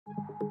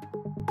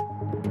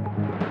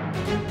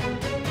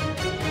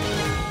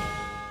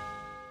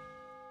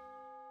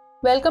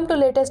Welcome to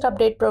latest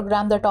update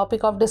program. The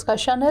topic of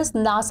discussion is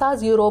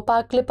NASA's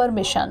Europa Clipper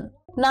mission.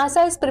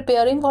 NASA is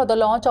preparing for the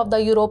launch of the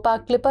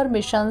Europa Clipper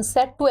mission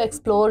set to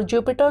explore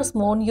Jupiter's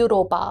moon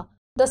Europa.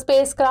 The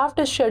spacecraft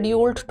is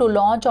scheduled to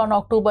launch on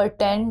October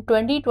 10,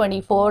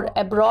 2024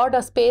 aboard a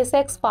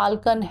SpaceX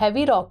Falcon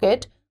Heavy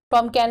rocket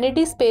from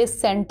Kennedy Space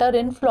Center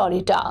in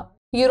Florida.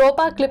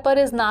 Europa Clipper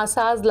is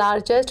NASA's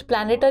largest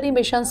planetary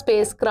mission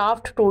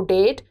spacecraft to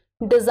date,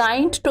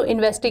 designed to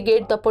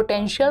investigate the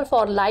potential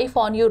for life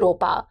on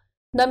Europa.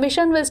 The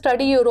mission will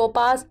study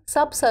Europa's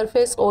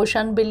subsurface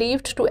ocean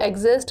believed to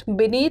exist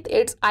beneath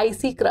its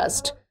icy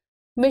crust.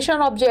 Mission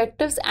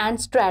objectives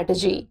and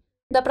strategy.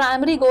 The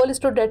primary goal is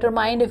to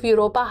determine if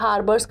Europa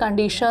harbors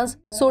conditions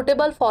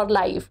suitable for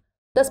life.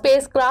 The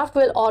spacecraft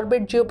will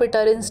orbit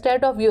Jupiter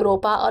instead of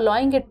Europa,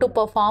 allowing it to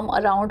perform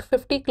around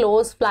 50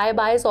 close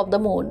flybys of the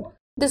moon.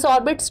 This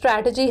orbit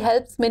strategy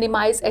helps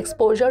minimize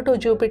exposure to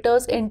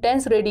Jupiter's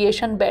intense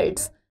radiation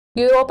belts.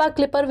 Europa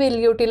Clipper will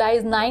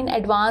utilize 9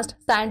 advanced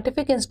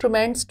scientific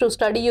instruments to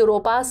study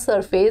Europa's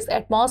surface,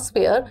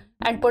 atmosphere,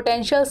 and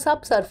potential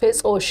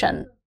subsurface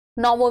ocean.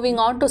 Now moving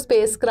on to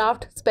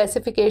spacecraft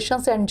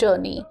specifications and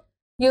journey.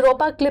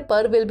 Europa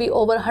Clipper will be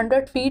over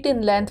 100 feet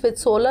in length with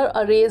solar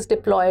arrays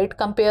deployed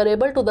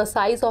comparable to the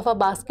size of a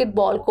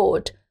basketball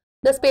court.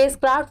 The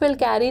spacecraft will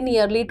carry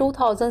nearly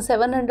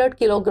 2,700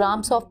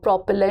 kilograms of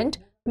propellant,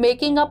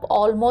 making up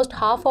almost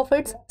half of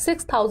its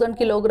 6,000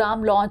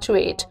 kilogram launch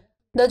weight.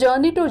 The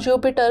journey to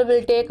Jupiter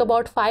will take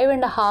about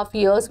 5.5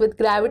 years with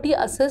gravity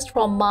assist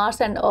from Mars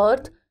and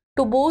Earth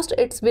to boost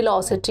its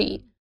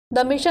velocity.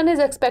 The mission is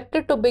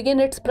expected to begin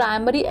its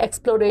primary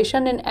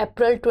exploration in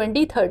April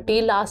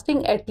 2030,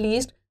 lasting at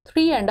least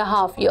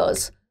 3.5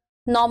 years.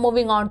 Now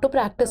moving on to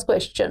practice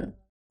question.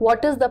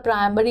 What is the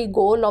primary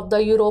goal of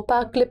the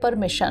Europa Clipper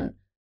mission?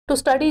 To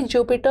study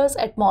Jupiter's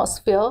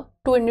atmosphere,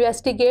 to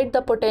investigate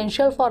the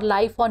potential for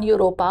life on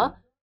Europa,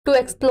 to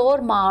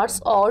explore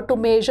Mars, or to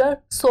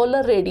measure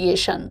solar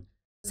radiation?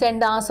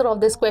 Send the answer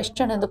of this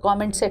question in the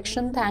comment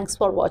section. Thanks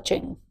for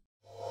watching.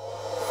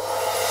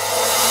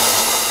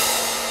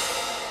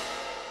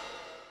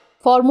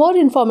 For more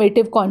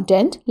informative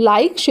content,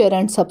 like, share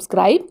and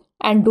subscribe,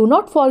 and do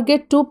not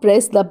forget to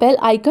press the bell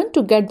icon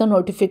to get the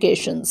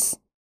notifications.